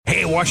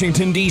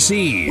Washington,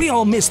 D.C., we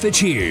all miss the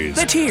cheers,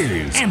 the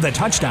tears, and the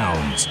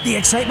touchdowns. The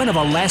excitement of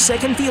a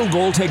last-second field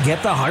goal to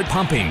get the heart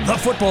pumping. The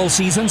football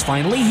season's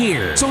finally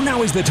here. So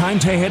now is the time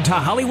to head to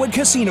Hollywood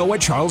Casino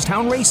at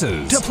Charlestown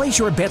Races to place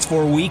your bets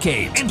for Week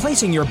 8. And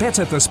placing your bets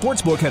at the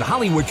sportsbook at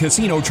Hollywood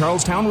Casino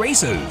Charlestown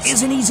Races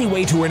is an easy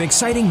way to an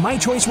exciting My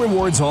Choice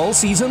rewards all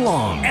season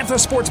long at the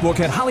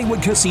sportsbook at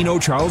Hollywood Casino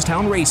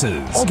Charlestown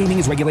Races. All gaming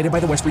is regulated by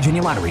the West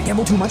Virginia Lottery.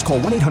 Gamble too much? Call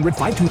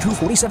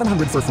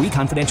 1-800-522-4700 for free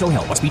confidential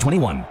help. Must be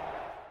 21.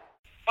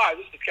 Hi,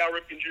 this is Cal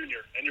Ripken Jr.,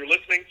 and you're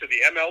listening to the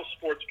ML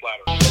Sports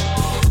Platter.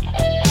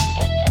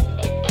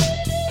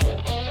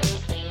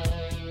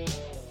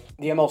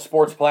 The ML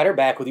Sports Platter,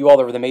 back with you all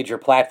over the major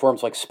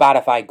platforms like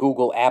Spotify,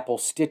 Google, Apple,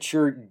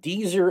 Stitcher,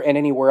 Deezer, and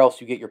anywhere else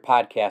you get your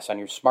podcasts on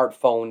your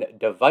smartphone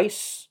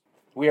device.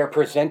 We are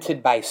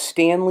presented by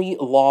Stanley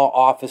Law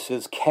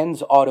Offices,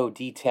 Ken's Auto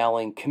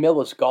Detailing,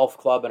 Camilla's Golf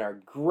Club, and our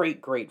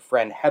great, great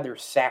friend Heather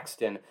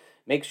Saxton.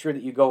 Make sure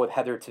that you go with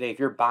Heather today. If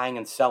you're buying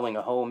and selling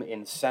a home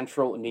in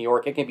central New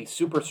York, it can be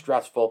super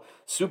stressful,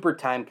 super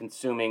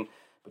time-consuming,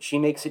 but she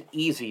makes it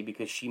easy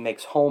because she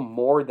makes home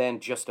more than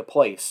just a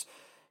place.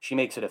 She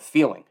makes it a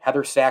feeling.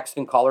 Heather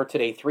Saxton, call her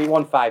today,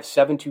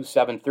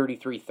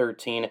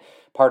 315-727-3313,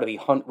 part of the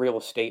Hunt Real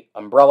Estate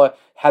umbrella.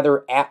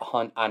 Heather at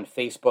Hunt on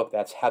Facebook.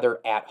 That's Heather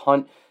at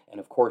Hunt.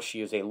 And, of course,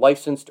 she is a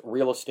licensed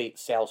real estate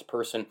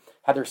salesperson.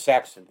 Heather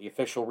Saxton, the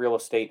official real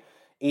estate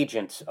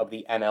agent of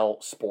the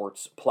ML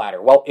Sports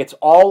Platter. Well, it's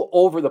all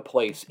over the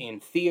place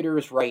in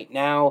theaters right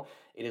now.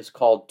 It is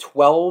called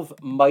 12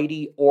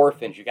 Mighty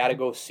Orphans. You got to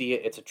go see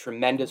it. It's a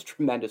tremendous,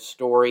 tremendous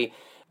story.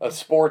 A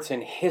sports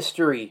and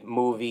history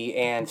movie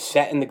and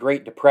set in the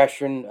Great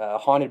Depression,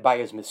 haunted by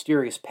his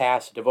mysterious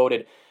past.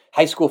 Devoted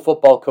high school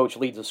football coach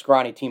leads a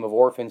scrawny team of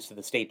orphans to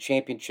the state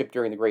championship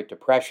during the Great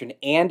Depression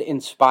and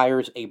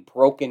inspires a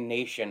broken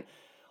nation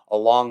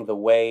along the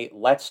way.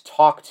 Let's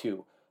talk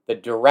to the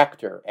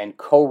director and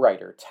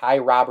co-writer, Ty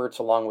Roberts,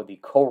 along with the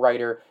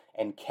co-writer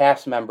and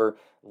cast member,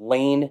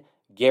 Lane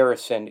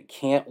Garrison.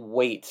 Can't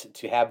wait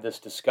to have this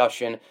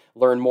discussion,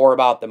 learn more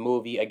about the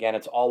movie. Again,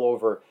 it's all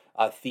over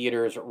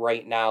theaters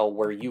right now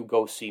where you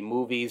go see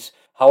movies.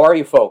 How are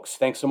you folks?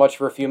 Thanks so much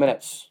for a few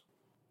minutes.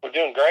 We're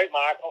doing great,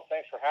 Michael.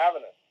 Thanks for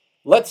having us.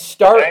 Let's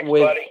start Thanks,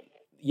 with... buddy.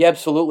 Yeah,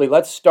 absolutely.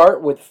 Let's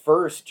start with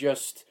first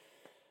just,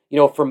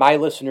 for my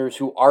listeners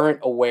who aren't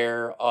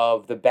aware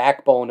of the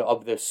backbone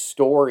of this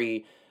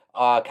story,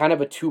 kind of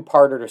a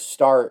two-parter to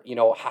start.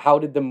 How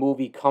did the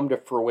movie come to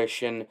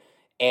fruition,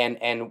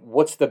 and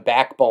what's the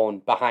backbone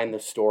behind the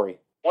story?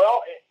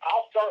 Well,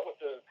 I'll start with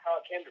how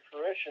it came to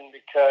fruition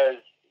because,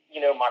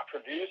 my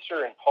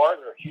producer and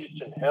partner,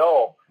 Houston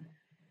Hill,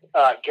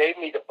 gave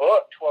me the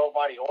book, 12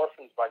 Mighty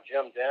Orphans by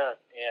Jim Dent.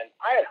 And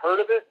I had heard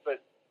of it,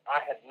 but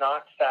I had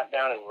not sat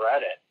down and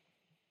read it.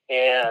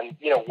 And,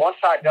 once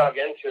I dug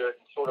into it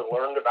and sort of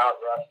learned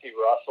about Rusty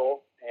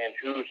Russell and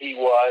who he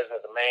was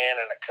as a man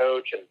and a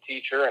coach and a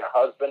teacher and a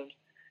husband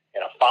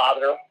and a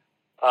father,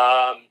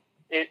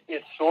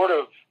 it sort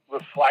of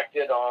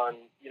reflected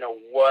on,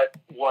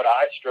 what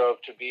I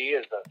strove to be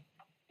as a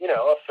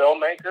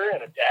filmmaker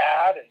and a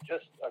dad and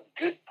just a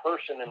good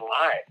person in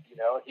life.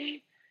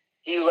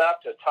 He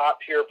left a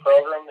top-tier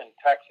program in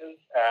Texas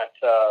at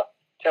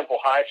Temple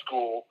High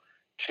School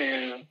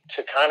to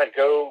kind of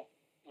go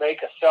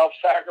make a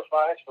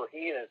self-sacrifice for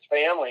he and his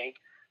family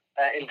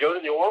and go to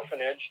the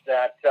orphanage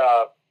that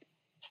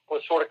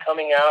was sort of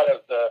coming out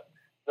of the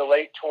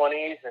late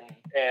 20s and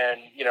a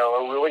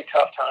really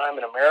tough time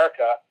in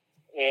America,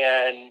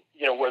 and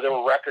where there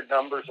were record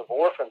numbers of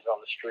orphans on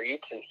the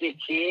streets. And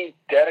he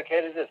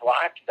dedicated his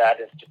life to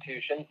that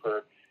institution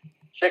for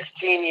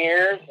 16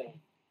 years and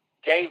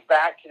gave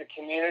back to the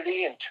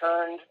community and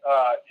turned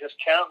just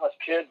countless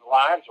kids'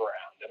 lives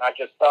around. And I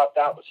just thought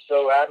that was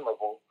so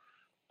admirable.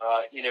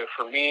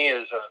 For me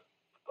as a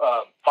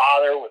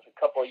father with a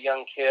couple of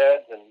young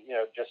kids and,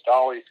 just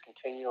always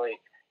continually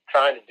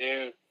trying to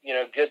do,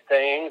 good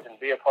things and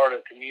be a part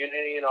of the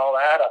community and all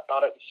that, I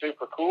thought it was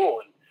super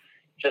cool and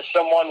just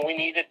someone we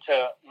needed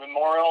to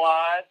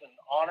memorialize and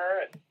honor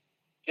and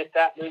get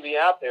that movie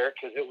out there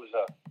because it was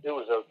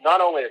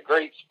not only a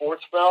great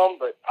sports film,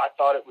 but I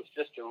thought it was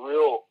just a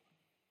real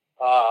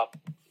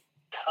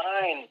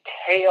kind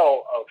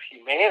tale of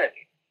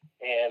humanity,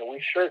 and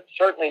we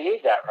certainly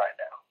need that right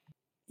now.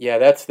 Yeah,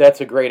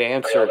 that's a great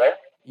answer. Are you there?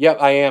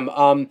 Yep, I am.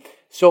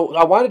 So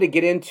I wanted to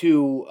get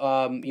into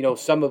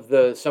some of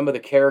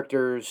the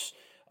characters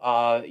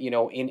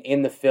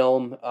in the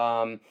film.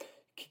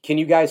 Can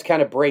you guys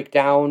kind of break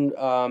down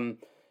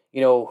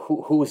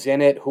who's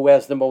in it, who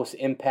has the most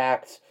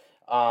impact,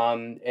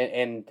 and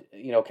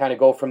kind of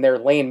go from there?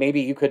 Lane, maybe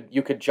you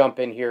could jump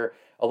in here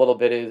a little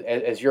bit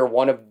as you're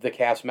one of the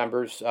cast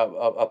members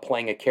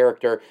playing a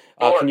character.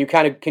 Sure. Can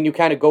you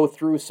kind of go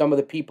through some of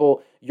the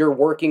people you're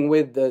working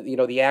with,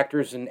 the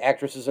actors and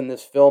actresses in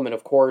this film, and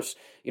of course,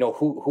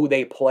 who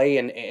they play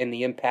and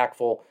the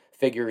impactful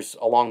figures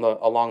along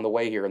the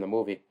way here in the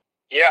movie?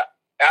 Yeah,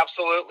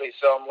 absolutely.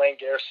 So I'm Lane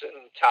Garrison,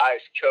 Ty's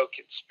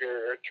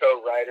co-conspirator,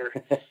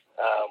 co-writer.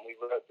 We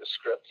wrote the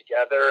script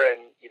together,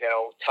 and, you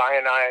know, Ty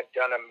and I had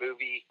done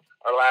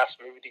our last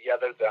movie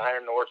together, The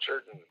Iron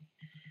Orchard, and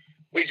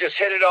we just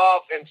hit it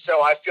off. And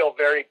so I feel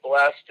very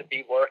blessed to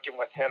be working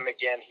with him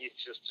again. He's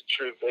just a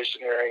true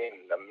visionary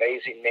and an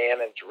amazing man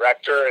and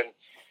director.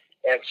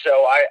 And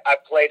so I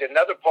played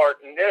another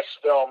part in this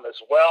film as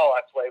well.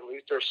 I played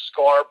Luther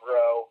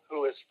Scarborough,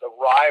 who is the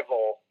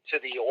rival to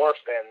the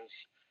Orphans.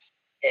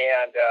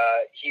 And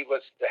he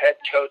was the head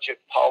coach at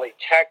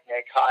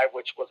Polytechnic High,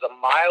 which was a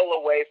mile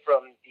away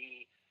from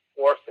the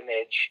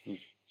orphanage.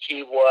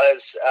 He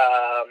was,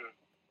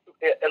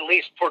 at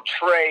least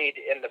portrayed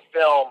in the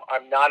film,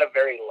 I'm not a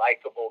very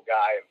likable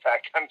guy. In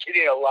fact, I'm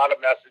getting a lot of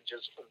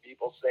messages from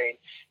people saying,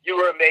 "You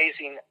were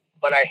amazing,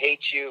 but I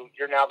hate you.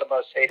 You're now the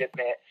most hated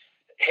man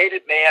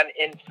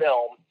in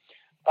film,"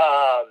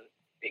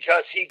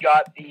 because he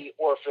got the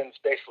orphans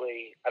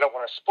basically, I don't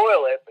want to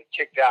spoil it, but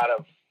kicked out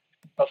of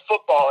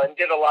football and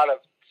did a lot of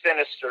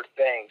sinister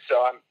things.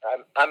 So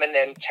I'm an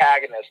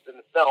antagonist in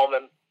the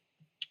film,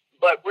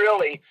 but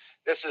really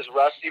this is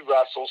Rusty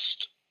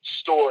Russell's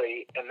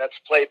story, and that's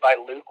played by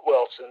Luke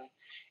Wilson.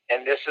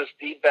 And this is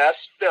the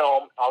best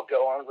film, I'll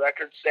go on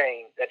record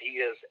saying, that he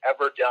has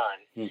ever done.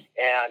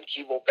 And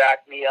he will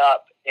back me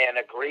up and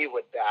agree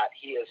with that.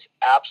 He is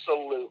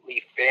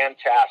absolutely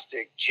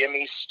fantastic,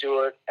 Jimmy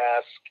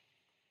Stewart-esque,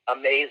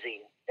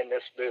 amazing in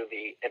this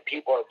movie. And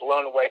people are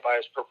blown away by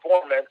his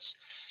performance.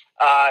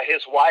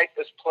 His wife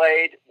is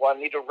played,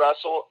 Juanita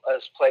Russell,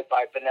 is played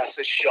by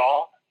Vanessa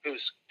Shaw,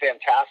 who's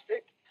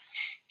fantastic.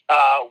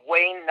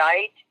 Wayne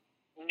Knight,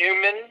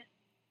 Newman,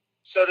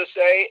 so to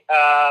say,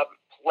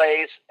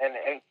 plays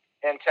an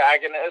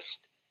antagonist.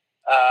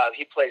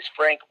 He plays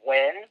Frank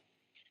Wynn.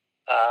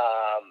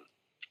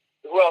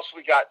 Who else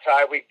we got,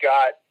 Ty? We've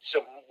got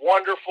some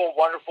wonderful,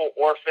 wonderful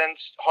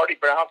orphans. Hardy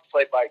Brown,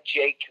 played by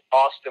Jake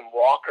Austin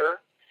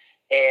Walker.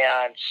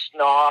 And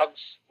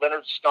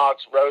Leonard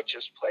Snoggs Roach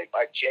is played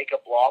by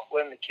Jacob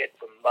Laughlin, the kid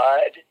from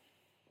Mud.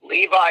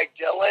 Levi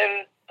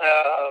Dillon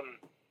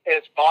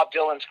is Bob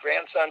Dylan's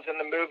grandson's in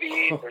the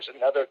movie. There's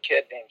another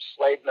kid named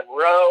Slade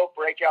Monroe,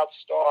 breakout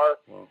star.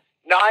 Wow.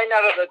 9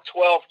 out of the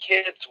 12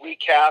 kids we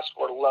cast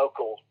were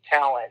local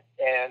talent.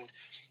 And,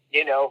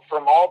 you know,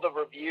 from all the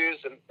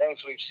reviews and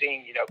things we've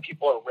seen, you know,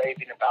 people are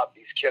raving about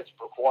these kids'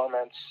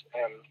 performance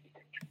and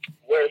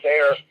where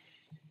they're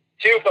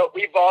too. But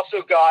we've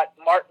also got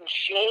Martin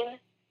Sheen,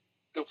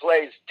 who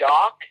plays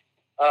Doc,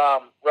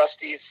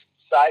 Rusty's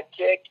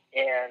sidekick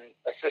and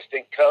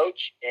assistant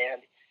coach.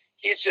 And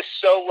he's just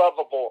so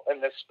lovable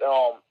in this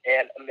film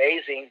and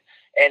amazing.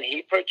 And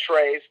he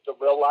portrays the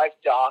real-life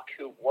Doc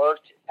who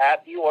worked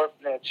at the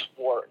orphanage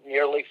for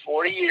nearly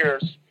 40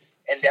 years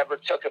and never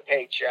took a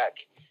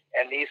paycheck.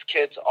 And these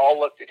kids all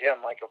looked at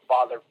him like a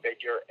father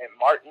figure. And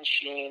Martin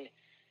Sheen,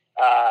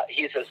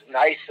 he's as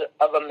nice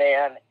of a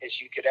man as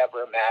you could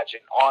ever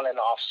imagine, on and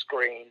off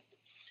screen.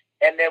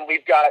 And then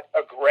we've got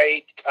a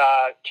great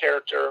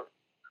character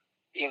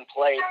being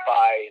played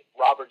by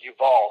Robert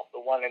Duvall, the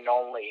one and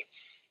only.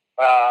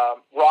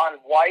 Ron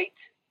White,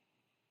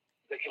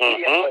 the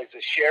comedian, plays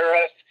the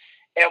sheriff.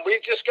 And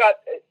we've just got,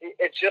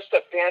 it's just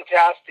a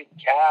fantastic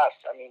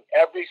cast. I mean,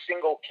 every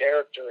single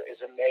character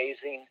is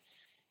amazing.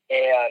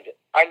 And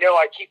I know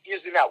I keep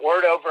using that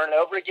word over and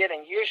over again.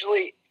 And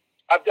usually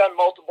I've done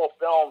multiple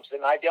films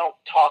and I don't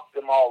talk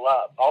them all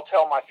up. I'll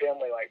tell my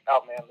family, like,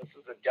 "Oh man, this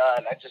is a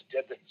dud. I just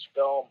did this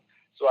film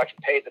so I can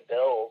pay the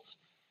bills."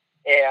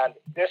 And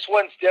this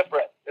one's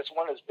different. This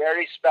one is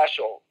very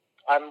special.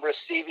 I'm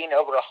receiving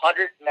over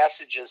 100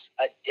 messages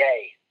a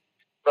day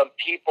from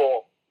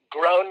people,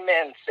 grown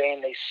men,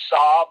 saying they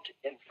sobbed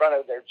in front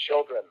of their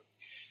children.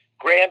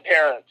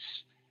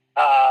 Grandparents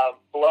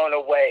blown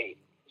away.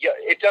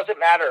 It doesn't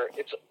matter.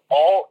 It's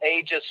all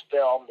ages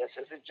film. This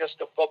isn't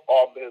just a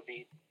football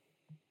movie.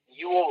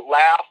 You will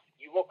laugh.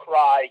 You will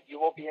cry. You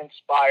will be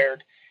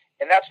inspired.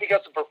 And that's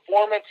because the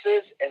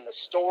performances and the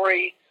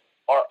story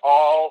are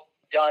all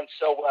done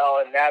so well.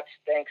 And that's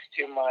thanks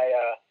to my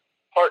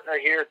partner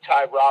here,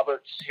 Ty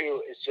Roberts,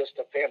 who is just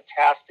a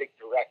fantastic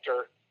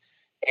director.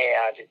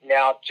 And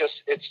now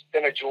it's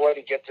been a joy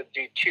to get to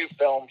do 2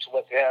 films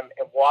with him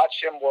and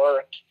watch him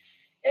work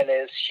and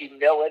his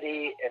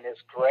humility and his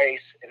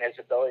grace and his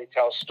ability to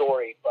tell a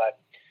story. But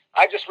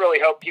I just really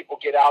hope people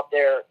get out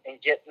there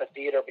and get in the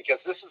theater, because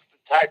this is the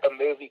type of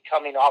movie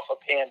coming off a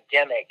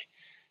pandemic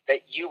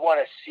that you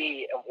want to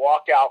see and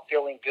walk out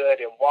feeling good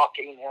and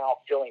walking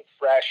out feeling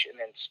fresh and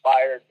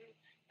inspired. And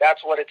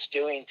that's what it's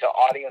doing to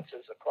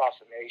audiences across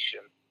the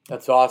nation.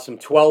 That's awesome.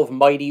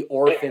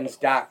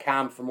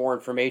 12mightyorphans.com for more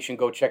information.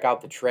 Go check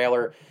out the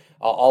trailer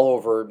all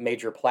over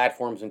major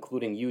platforms,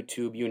 including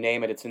YouTube, you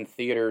name it. It's in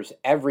theaters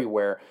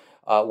everywhere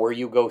where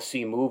you go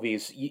see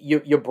movies.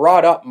 You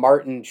brought up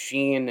Martin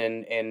Sheen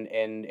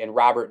and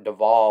Robert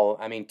Duvall.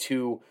 I mean,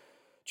 2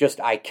 just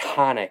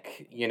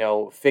iconic, you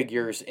know,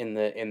 figures in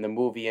the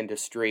movie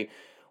industry.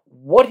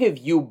 What have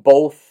you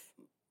both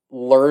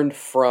learned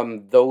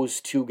from those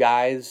 2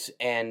 guys,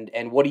 and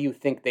what do you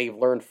think they've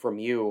learned from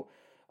you,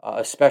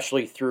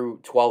 especially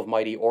through 12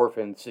 Mighty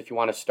Orphans? If you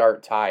want to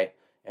start, Ty,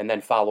 and then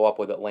follow up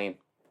with it, Lane.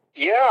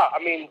 Yeah, I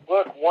mean,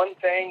 look, one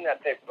thing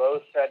that they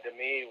both said to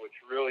me, which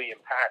really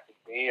impacted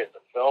me as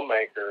a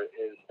filmmaker,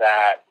 is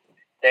that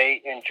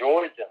they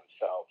enjoyed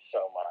themselves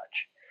so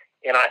much.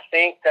 And I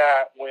think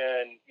that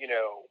when,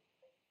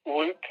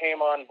 Luke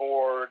came on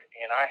board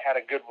and I had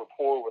a good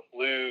rapport with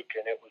Luke,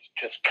 and it was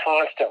just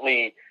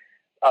constantly,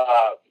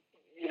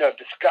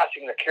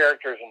 discussing the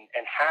characters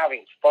and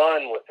having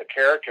fun with the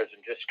characters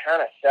and just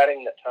kind of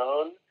setting the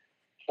tone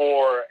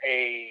for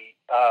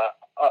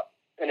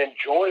an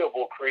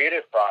enjoyable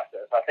creative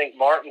process. I think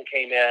Martin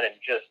came in and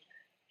just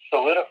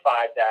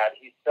solidified that.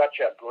 He's such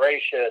a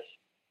gracious,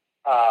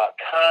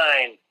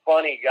 kind,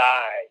 funny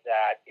guy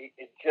that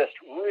it just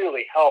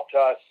really helped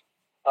us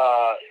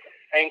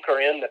anchor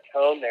in the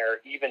tone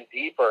there even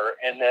deeper.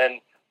 And then,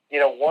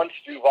 once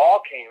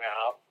Duvall came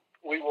out,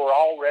 we were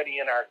already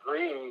in our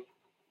groove.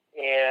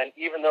 And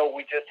even though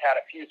we just had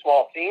a few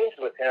small scenes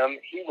with him,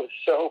 he was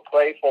so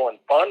playful and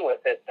fun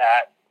with it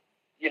that,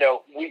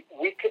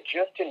 we could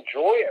just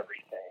enjoy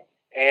everything.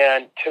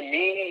 And to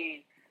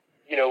me,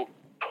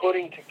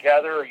 putting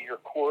together your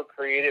core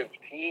creative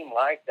team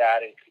like that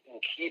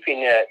and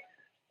keeping it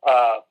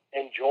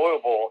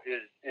enjoyable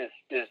is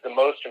the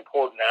most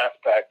important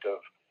aspect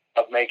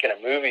of making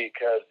a movie,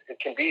 because it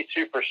can be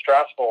super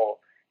stressful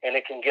and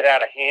it can get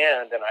out of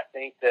hand. And I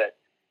think that,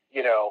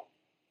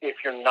 if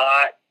you're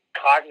not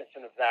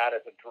cognizant of that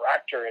as a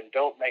director and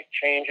don't make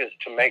changes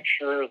to make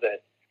sure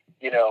that,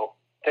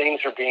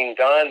 things are being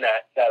done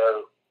that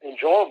are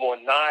enjoyable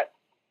and not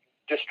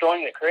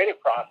destroying the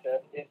creative process,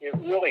 it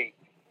really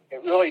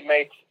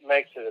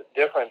makes a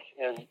difference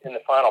in the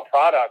final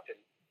product. And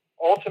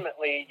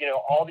ultimately,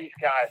 all these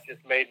guys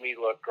just made me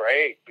look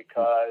great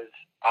because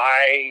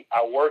I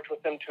worked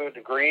with them to a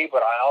degree,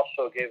 but I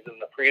also gave them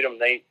the freedom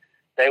they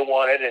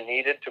wanted and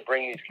needed to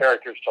bring these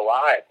characters to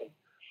life. And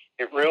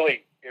it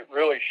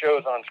really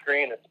shows on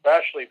screen,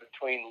 especially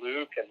between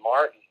Luke and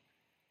Martin,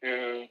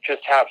 who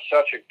just have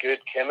such a good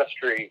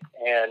chemistry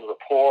and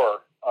rapport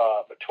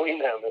between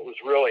them. It was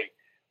really,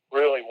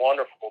 really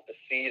wonderful to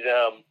see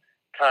them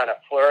kind of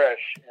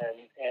flourish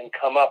and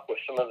come up with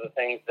some of the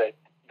things that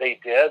they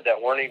did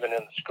that weren't even in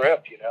the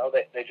script.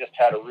 They just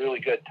had a really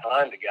good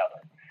time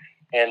together.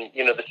 And,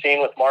 the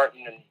scene with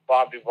Martin and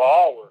Bob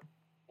Duvall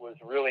was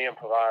really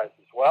improvised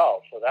as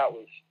well. So that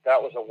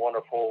was a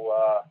wonderful,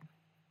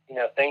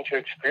 thing to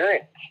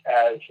experience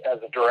as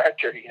a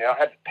director. I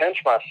had to pinch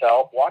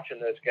myself watching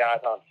those guys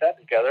on set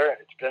together, and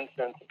it's been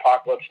since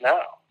Apocalypse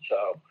Now.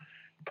 So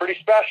pretty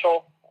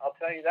special, I'll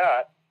tell you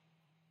that.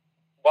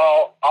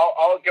 Well,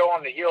 I'll go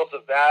on the heels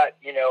of that.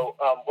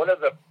 One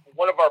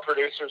of our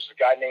producers, a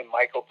guy named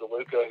Michael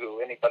DeLuca,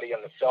 who anybody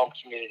in the film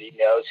community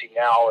knows. He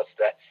now is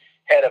the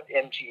head of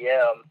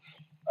MGM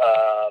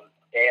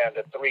and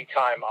a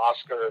 3-time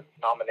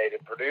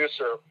Oscar-nominated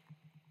producer.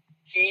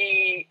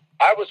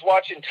 I was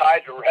watching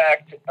Ty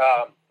direct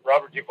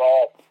Robert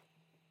Duvall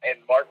and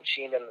Martin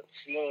Sheen in the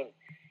scene,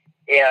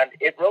 and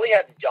it really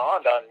hadn't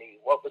dawned on me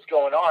what was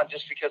going on,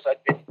 just because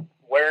I'd been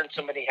wearing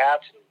so many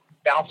hats and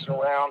bouncing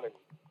around and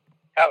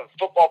having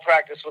football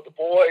practice with the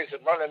boys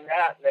and running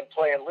that and then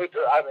playing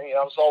Luther. I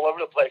was all over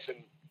the place.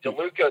 And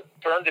DeLuca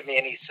turned to me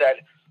and he said,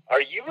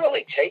 "Are you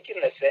really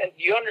taking this in?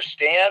 Do you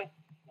understand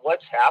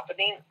what's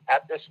happening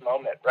at this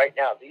moment right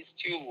now? These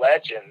two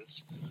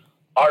legends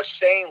are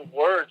saying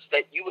words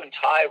that you and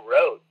Ty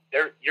wrote.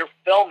 You're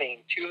filming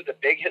two of the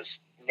biggest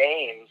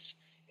names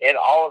in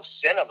all of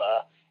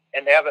cinema,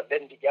 and they haven't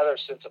been together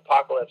since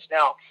Apocalypse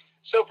Now."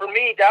 So for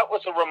me, that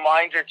was a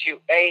reminder to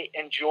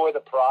enjoy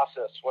the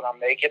process when I'm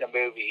making a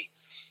movie.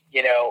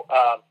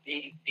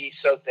 Be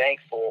so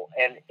thankful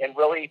and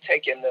really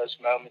take in those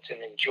moments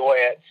and enjoy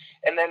it.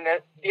 And then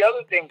the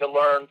other thing to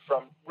learn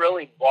from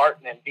really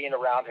Martin and being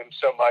around him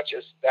so much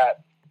is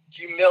that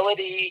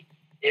humility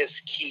is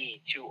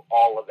key to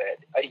all of it.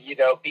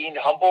 Being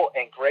humble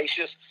and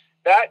gracious.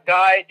 That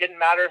guy, didn't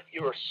matter if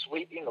you were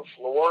sweeping the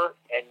floor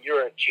and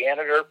you're a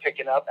janitor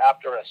picking up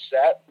after a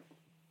set,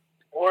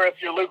 or if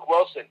you're Luke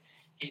Wilson.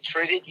 He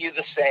treated you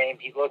the same.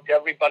 He looked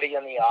everybody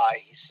in the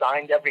eye. He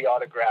signed every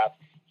autograph.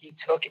 He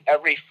took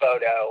every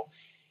photo.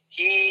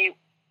 He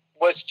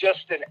was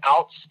just an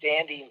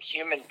outstanding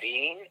human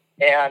being,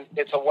 and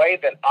it's a way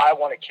that I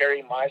want to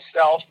carry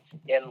myself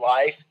in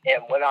life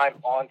and when I'm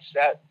on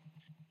set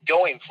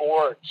going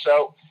forward.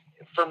 So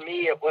for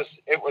me, it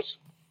was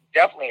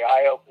definitely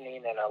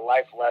eye-opening and a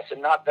life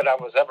lesson. Not that I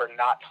was ever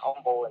not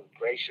humble and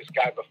gracious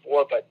guy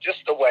before, but just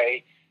the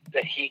way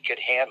that he could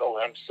handle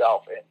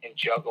himself and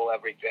juggle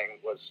everything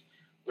was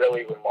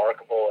really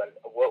remarkable. And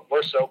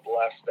we're so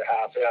blessed to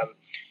have him.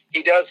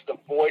 He does the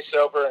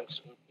voiceover and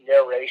some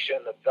narration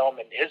in the film,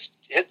 and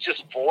his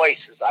just voice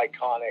is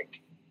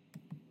iconic.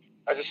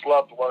 I just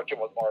loved working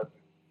with Martin.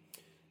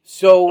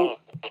 So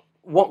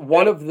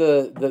one of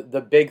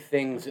the big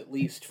things, at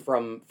least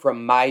from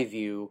my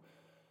view,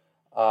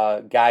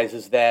 guys,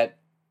 is that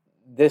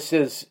this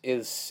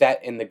is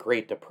set in the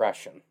Great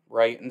Depression,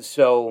 right? And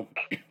so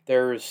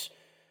there's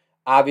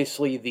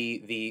obviously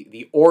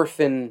the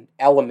orphan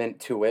element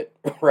to it,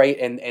 right?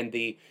 And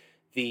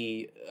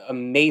the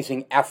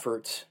amazing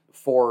efforts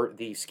for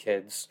these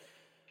kids.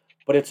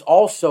 but it's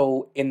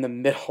also in the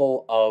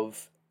middle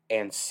of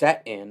and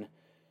set in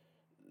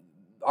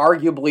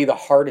arguably the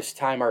hardest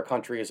time our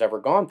country has ever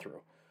gone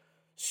through.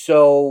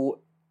 So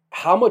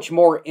how much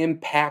more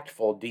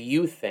impactful do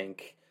you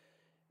think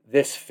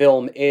this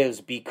film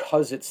is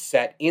because it's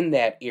set in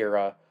that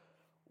era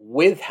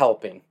with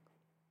helping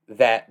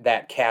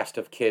that cast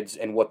of kids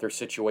and what their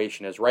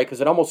situation is, right?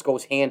 Because it almost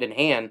goes hand in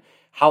hand.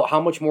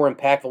 How much more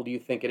impactful do you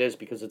think it is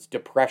because it's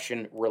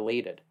depression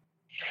related?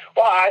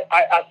 Well,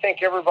 I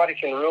think everybody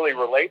can really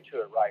relate to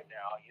it right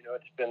now. You know,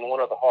 it's been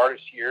one of the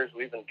hardest years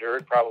we've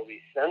endured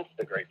probably since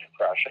the Great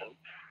Depression.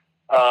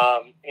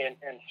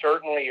 And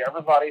certainly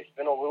everybody's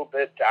been a little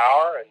bit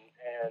dour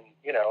and,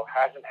 you know,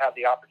 hasn't had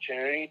the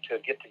opportunity to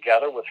get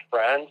together with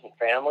friends and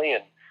family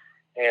and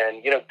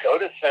you know, go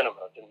to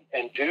cinemas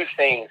and do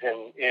things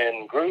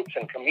in groups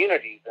and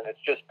communities. And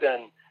it's just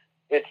been,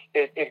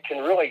 it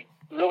can really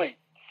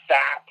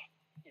sap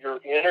your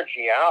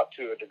energy out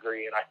to a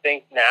degree. And I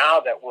think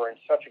now that we're in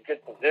such a good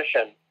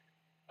position,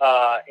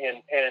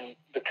 and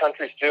the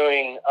country's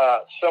doing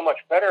so much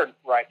better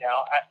right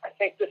now, I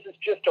think this is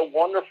just a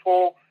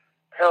wonderful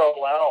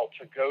parallel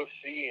to go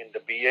see and to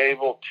be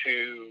able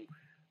to,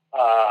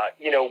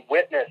 you know,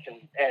 witness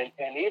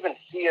and even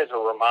see as a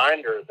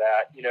reminder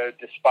that, you know,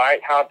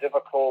 despite how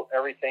difficult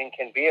everything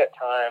can be at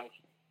times,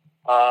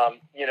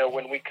 you know,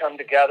 when we come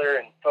together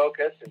and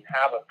focus and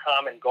have a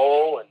common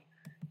goal and,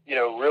 you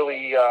know,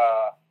 really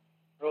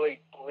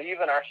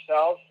believe in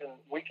ourselves, and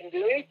we can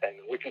do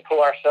anything. We can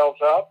pull ourselves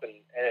up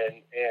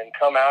and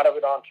come out of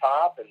it on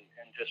top and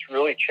just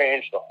really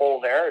change the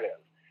whole narrative.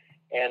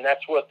 And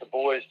that's what the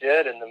boys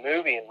did in the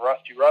movie, and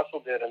Rusty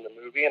Russell did in the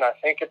movie. And I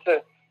think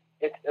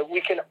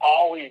we can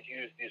always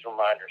use these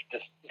reminders,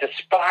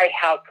 despite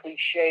how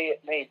cliche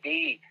it may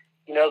be.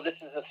 You know, this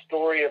is a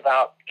story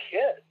about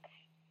kids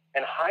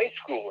and high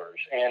schoolers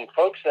and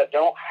folks that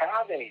don't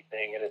have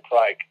anything. And it's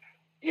like,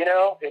 you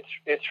know,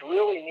 it's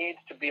really needs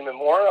to be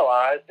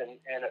memorialized, and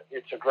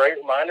it's a great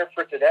reminder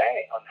for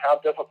today on how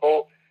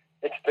difficult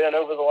it's been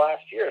over the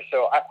last year.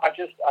 So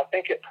I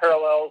think it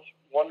parallels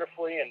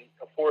wonderfully, and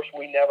of course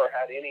we never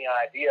had any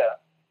idea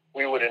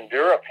we would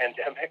endure a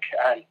pandemic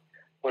and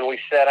when we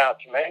set out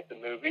to make the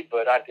movie,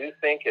 but I do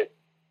think it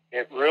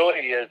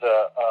really is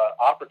a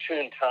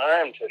opportune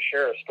time to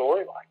share a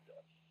story like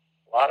this.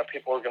 A lot of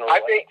people are going to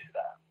relate to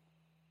that.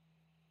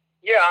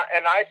 Yeah,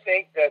 and I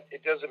think that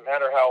it doesn't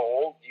matter how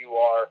old you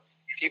are,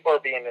 people are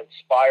being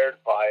inspired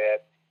by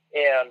it.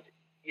 And,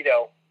 you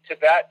know, to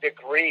that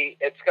degree,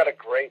 it's got a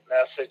great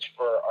message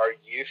for our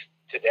youth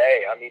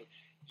today. I mean,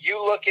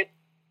 you look at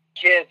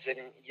kids, and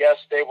yes,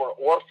 they were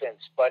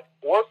orphans, but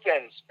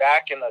orphans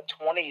back in the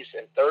 20s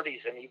and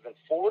 30s and even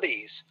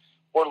 40s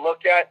were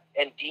looked at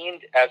and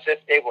deemed as if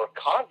they were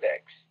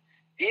convicts.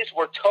 These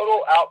were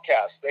total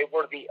outcasts. They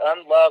were the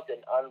unloved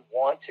and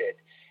unwanted.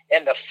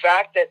 And the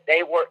fact that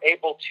they were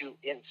able to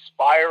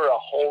inspire a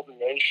whole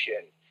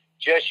nation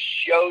just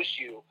shows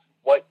you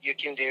what you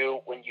can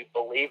do when you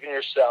believe in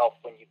yourself,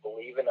 when you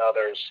believe in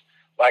others,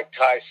 like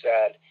Ty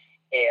said.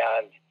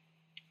 And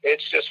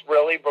it's just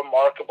really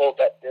remarkable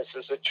that this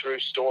is a true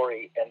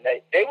story. And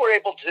they were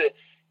able to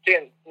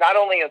not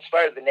only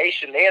inspire the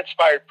nation, they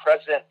inspired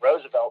President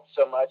Roosevelt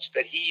so much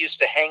that he used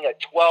to hang a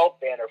 12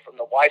 banner from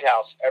the White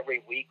House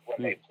every week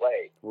when they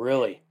played.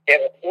 Really?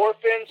 And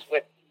orphans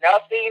with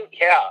nothing,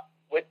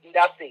 with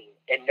nothing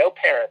and no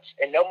parents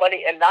and no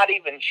money and not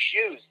even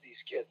shoes these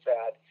kids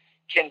had,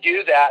 can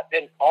do that,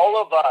 then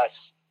all of us,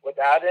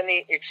 without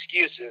any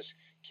excuses,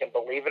 can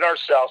believe in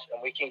ourselves,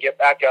 and we can get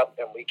back up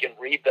and we can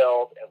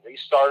rebuild and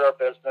restart our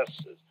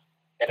businesses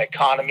and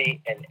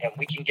economy, and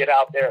we can get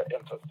out there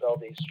and fulfill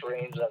these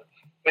dreams. And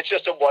it's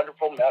just a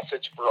wonderful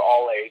message for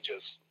all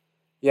ages.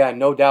 Yeah,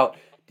 no doubt.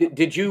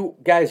 Did you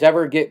guys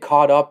ever get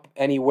caught up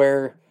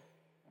anywhere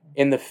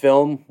in the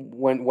film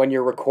when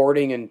you're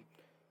recording and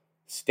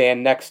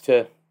stand next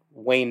to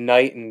Wayne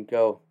Knight and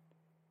go,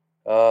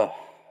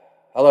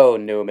 hello,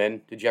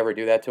 Newman? Did you ever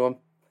do that to him?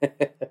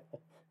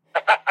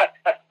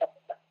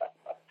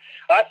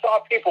 I saw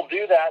people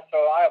do that, so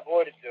I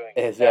avoided doing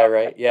it. Is that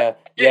right? Yeah.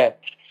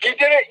 He did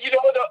it. You know,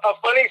 a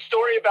funny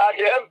story about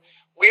him,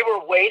 we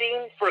were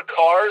waiting for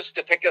cars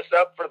to pick us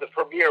up for the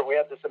premiere. We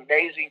had this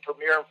amazing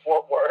premiere in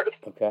Fort Worth.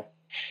 Okay.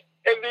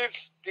 And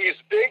these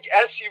big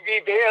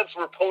SUV vans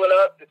were pulling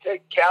up to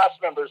take cast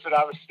members, and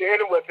I was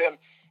standing with him.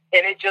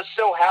 And it just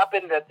so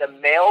happened that the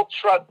mail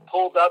truck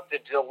pulled up to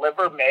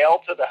deliver mail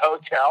to the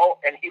hotel.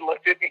 And he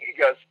looked at me, he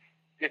goes,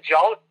 "Did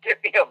y'all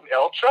get me a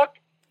mail truck?"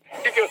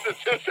 He goes, "Is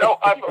this how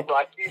I'm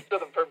arriving to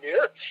the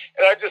premiere?"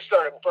 And I just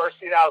started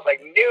bursting out. I was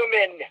like,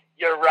 "Newman,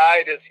 your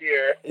ride is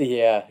here."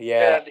 Yeah.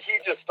 And he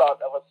just thought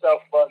that was so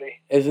funny.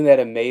 Isn't that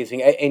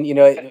amazing? And you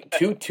know,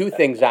 two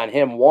things on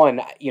him.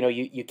 One, you know,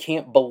 you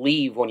can't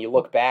believe when you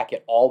look back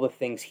at all the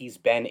things he's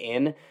been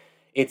in.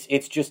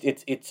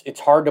 It's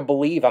hard to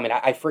believe. I mean,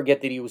 I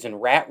forget that he was in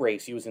Rat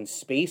Race. He was in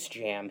Space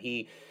Jam.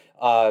 He,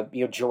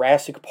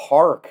 Jurassic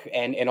Park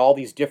and all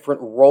these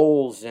different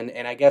roles.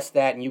 And I guess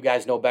that, and you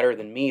guys know better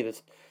than me,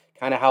 that's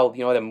kind of how,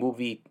 the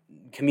movie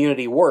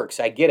community works.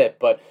 I get it.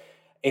 But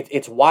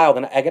it's wild.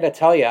 And I got to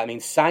tell you, I mean,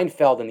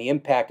 Seinfeld and the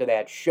impact of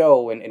that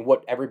show and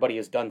what everybody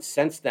has done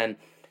since then.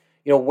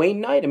 You know, Wayne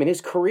Knight, I mean, his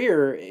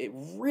career it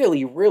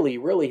really, really,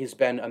 really has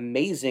been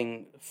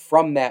amazing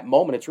from that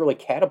moment. It's really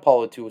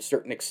catapulted to a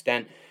certain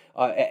extent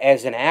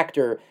as an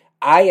actor.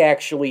 I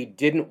actually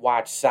didn't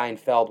watch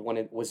Seinfeld when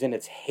it was in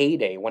its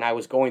heyday, when I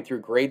was going through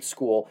grade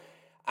school.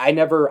 I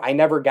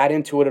never got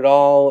into it at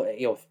all.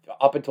 You know,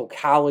 up until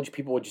college,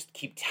 people would just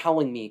keep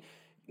telling me,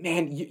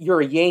 man,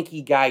 you're a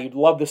Yankee guy. You'd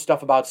love the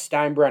stuff about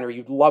Steinbrenner.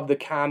 You'd love the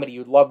comedy.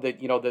 You'd love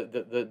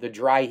the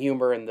dry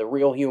humor and the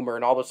real humor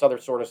and all this other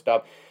sort of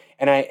stuff.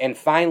 And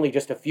finally,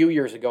 just a few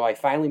years ago, I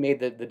finally made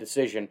the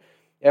decision.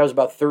 I was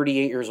about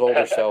 38 years old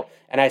or so,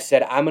 and I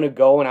said, I'm going to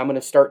go and I'm going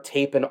to start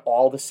taping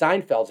all the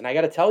Seinfelds. And I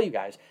got to tell you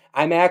guys,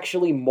 I'm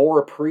actually more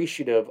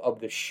appreciative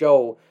of the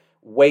show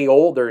way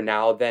older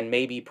now than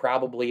maybe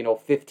probably,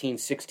 15,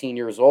 16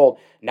 years old.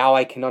 Now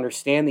I can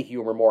understand the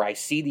humor more. I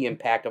see the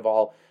impact of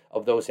all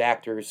of those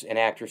actors and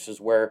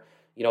actresses where,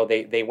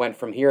 they went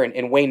from here.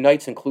 And Wayne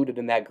Knight's included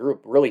in that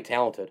group, really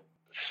talented.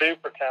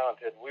 Super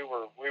talented. We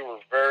were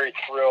very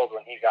thrilled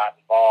when he got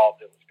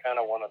involved. It was kind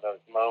of one of those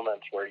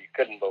moments where you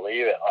couldn't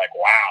believe it. Like,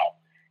 wow,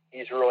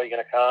 he's really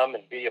going to come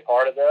and be a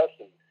part of this.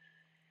 And,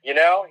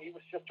 he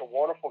was just a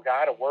wonderful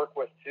guy to work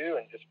with, too,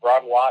 and just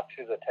brought a lot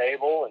to the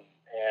table and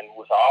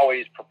was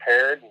always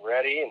prepared and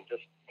ready and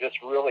just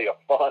really a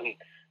fun,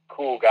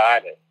 cool guy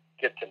to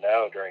get to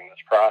know during this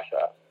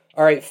process.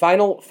 All right,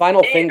 final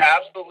thing.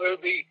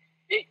 Absolutely.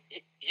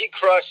 He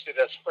crushed it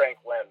as Frank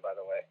Lynn, by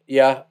the way.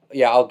 Yeah.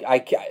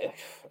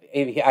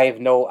 I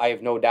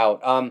have no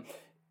doubt.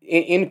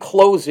 In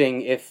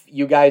closing, if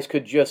you guys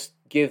could just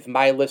give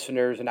my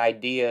listeners an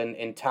idea,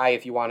 and Ty,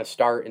 if you want to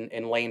start,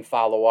 and Lane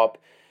follow up,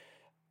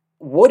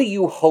 what do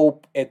you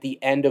hope at the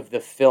end of the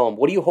film?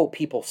 What do you hope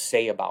people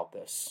say about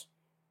this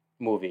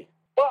movie?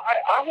 Well,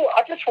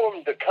 I just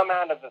want them to come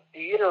out of the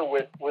theater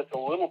with a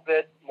little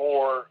bit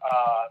more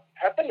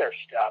pep in their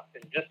step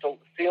and just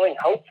feeling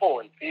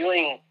hopeful and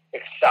feeling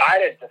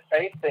excited to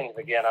face things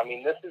again. I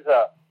mean, this is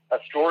a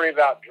story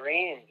about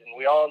dreams, and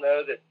we all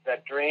know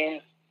that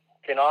dreams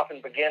can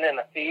often begin in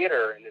a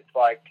theater, and it's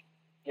like,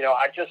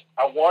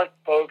 I want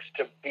folks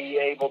to be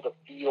able to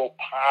feel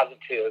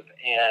positive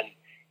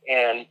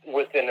and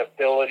with an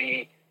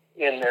ability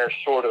in their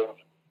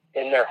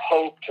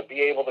hope to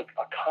be able to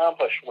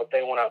accomplish what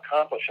they want to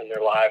accomplish in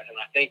their lives. And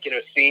I think,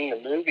 seeing the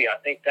movie, I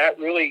think that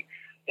really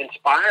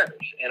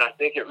inspires, and I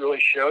think it really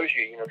shows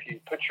you, if you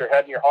put your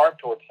head and your heart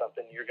towards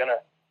something, you're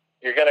gonna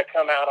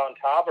come out on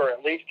top, or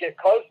at least get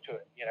close to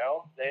it.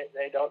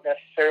 They don't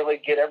necessarily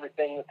get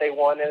everything that they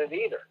want in it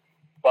either,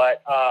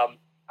 but I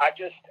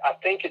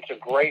think it's a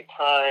great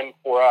time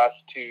for us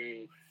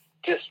to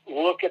just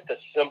look at the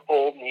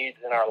simple needs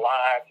in our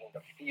lives and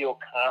to feel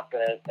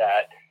confident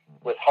that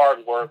with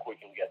hard work we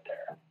can get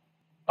there.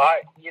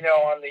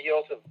 On the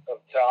heels of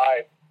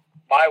Ty,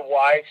 my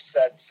wife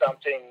said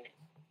something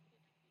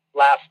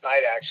last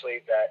night,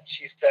 actually, that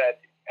she said,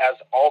 as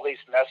all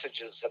these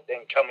messages have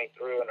been coming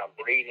through and I'm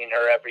reading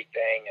her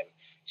everything and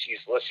she's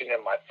listening to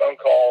my phone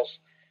calls,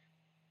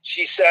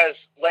 she says,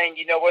 Lane,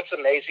 what's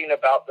amazing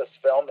about this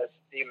film is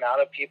the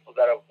amount of people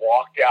that have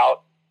walked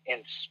out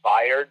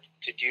inspired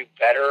to do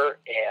better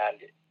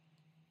and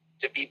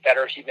to be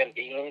better human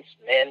beings,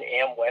 men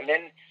and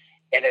women.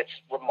 And it's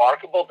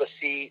remarkable to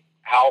see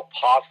how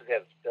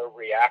positive they're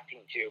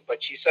reacting to.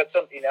 But she said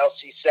something else.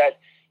 She said,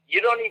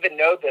 you don't even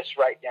know this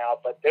right now,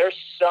 but there's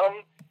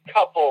some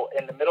couple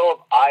in the middle of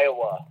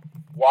Iowa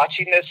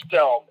watching this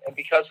film. And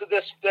because of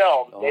this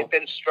film, they've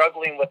been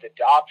struggling with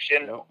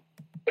adoption.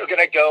 They're going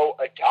to go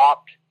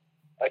adopt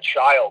a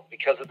child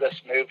because of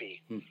this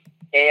movie.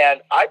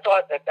 And I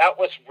thought that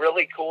was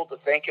really cool to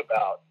think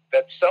about,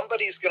 that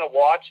somebody's going to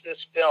watch this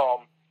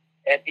film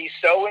and be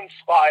so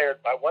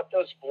inspired by what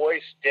those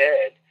boys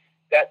did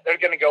that they're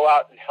going to go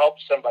out and help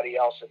somebody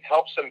else and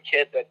help some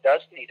kid that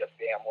does need a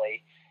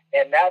family.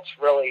 And that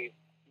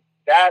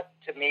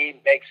to me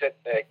makes it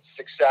a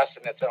success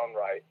in its own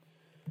right.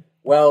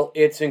 Well,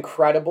 it's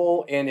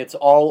incredible, and it's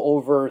all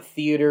over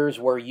theaters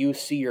where you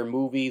see your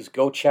movies.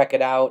 Go check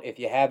it out. If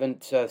you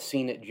haven't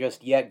seen it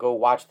just yet, go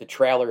watch the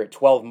trailer at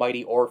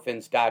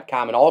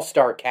 12mightyorphans.com. An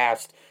all-star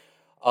cast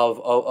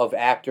of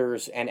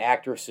actors and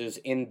actresses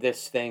in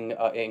this thing,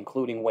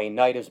 including Wayne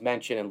Knight, as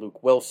mentioned, and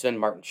Luke Wilson,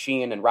 Martin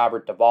Sheen, and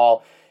Robert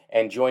Duvall.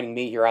 And joining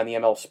me here on the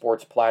ML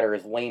Sports Platter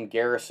is Lane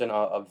Garrison,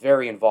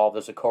 very involved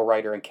as a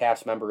co-writer and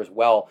cast member as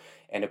well,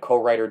 and a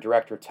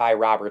co-writer-director, Ty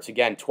Roberts.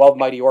 Again,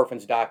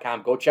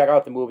 12mightyorphans.com. Go check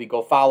out the movie.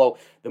 Go follow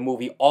the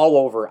movie all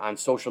over on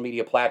social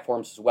media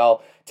platforms as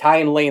well. Ty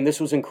and Lane,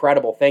 this was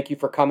incredible. Thank you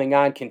for coming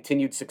on.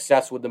 Continued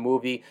success with the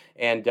movie,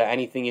 and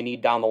anything you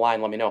need down the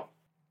line, let me know.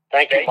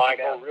 Thank you, Mike.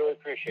 I really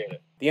appreciate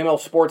it. The ML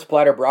Sports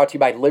Platter brought to you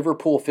by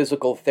Liverpool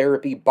Physical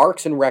Therapy,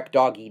 Barks and Rec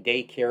Doggy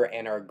Daycare,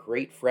 and our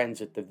great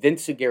friends at the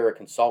Vince Aguirre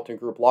Consulting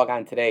Group. Log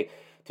on today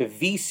to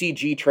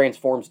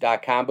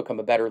vcgtransforms.com. Become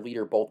a better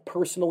leader both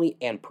personally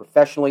and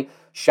professionally.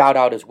 Shout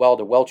out as well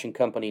to Welch &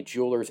 Company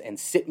Jewelers and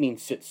Sitting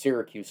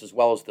Syracuse, as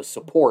well as the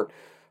support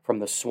from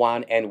the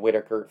Swan and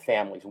Whitaker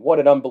families. What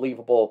an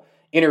unbelievable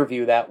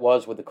interview that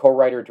was with the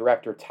co-writer,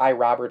 director Ty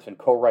Roberts, and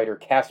co-writer,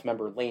 cast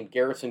member Lane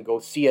Garrison. Go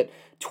see it.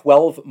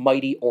 12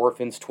 Mighty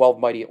Orphans,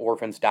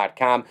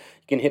 12mightyorphans.com.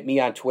 You can hit me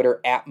on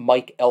Twitter at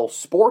Mike L.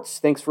 Sports.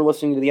 Thanks for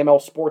listening to the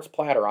ML Sports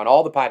Platter on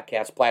all the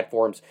podcast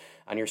platforms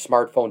on your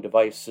smartphone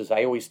devices.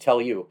 I always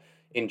tell you,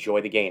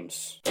 enjoy the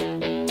games.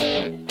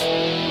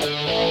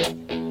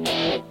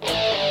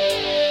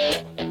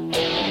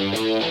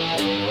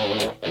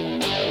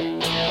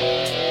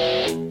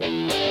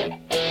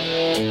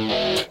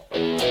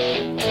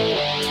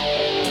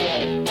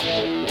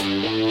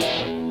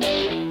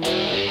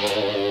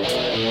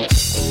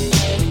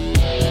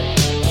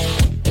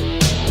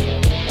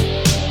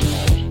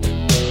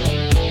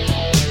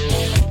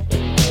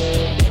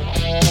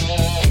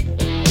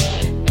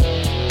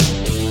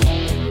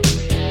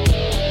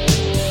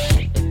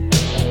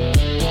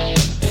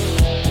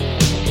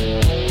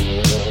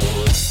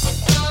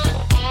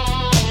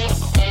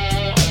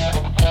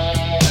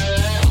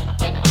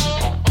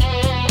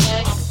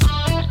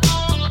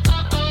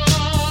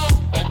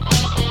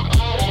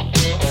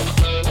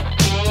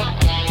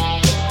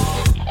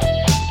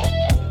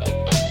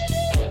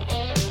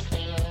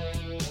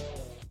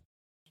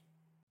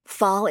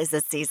 Fall is a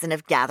season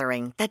of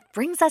gathering that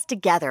brings us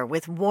together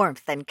with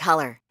warmth and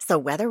color. So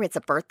whether it's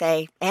a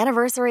birthday,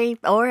 anniversary,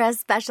 or a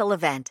special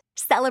event,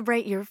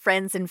 celebrate your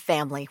friends and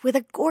family with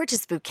a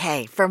gorgeous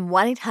bouquet from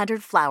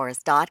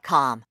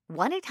 1-800-Flowers.com.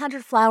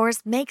 1-800-Flowers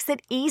makes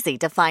it easy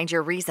to find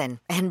your reason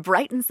and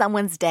brighten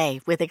someone's day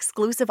with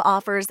exclusive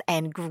offers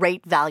and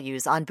great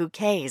values on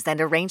bouquets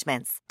and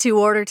arrangements. To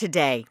order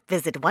today,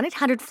 visit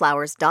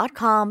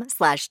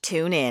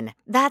 1-800-Flowers.com/tune-in.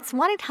 That's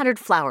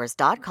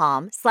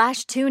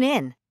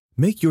 1-800-Flowers.com/tune-in.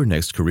 Make your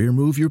next career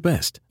move your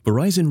best.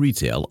 Verizon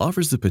Retail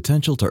offers the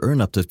potential to earn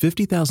up to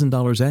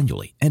 $50,000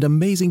 annually and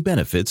amazing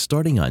benefits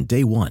starting on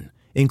day one,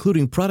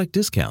 including product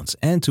discounts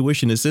and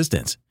tuition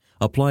assistance.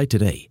 Apply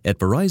today at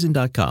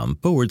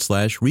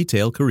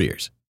Verizon.com/retail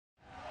careers.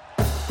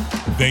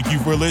 Thank you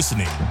for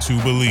listening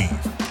to Believe.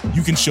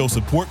 You can show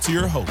support to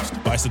your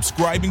host by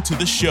subscribing to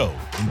the show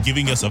and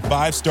giving us a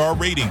 5-star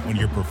rating on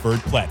your preferred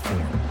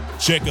platform.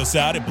 Check us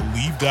out at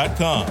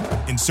Believe.com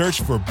and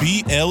search for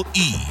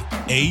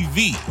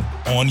BLEAV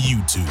on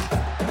YouTube.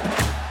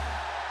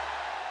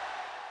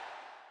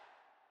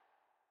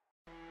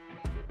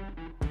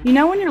 You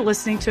know when you're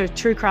listening to a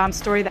true crime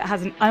story that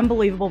has an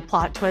unbelievable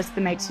plot twist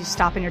that makes you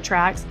stop in your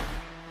tracks?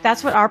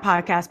 That's what our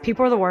podcast,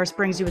 People Are the Worst,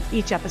 brings you with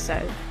each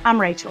episode.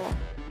 I'm Rachel.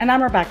 And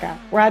I'm Rebecca.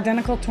 We're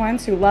identical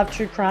twins who love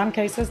true crime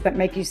cases that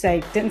make you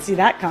say, didn't see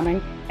that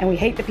coming, and we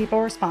hate the people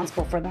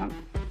responsible for them.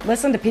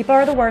 Listen to People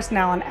Are the Worst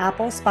now on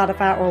Apple,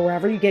 Spotify, or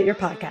wherever you get your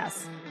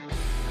podcasts.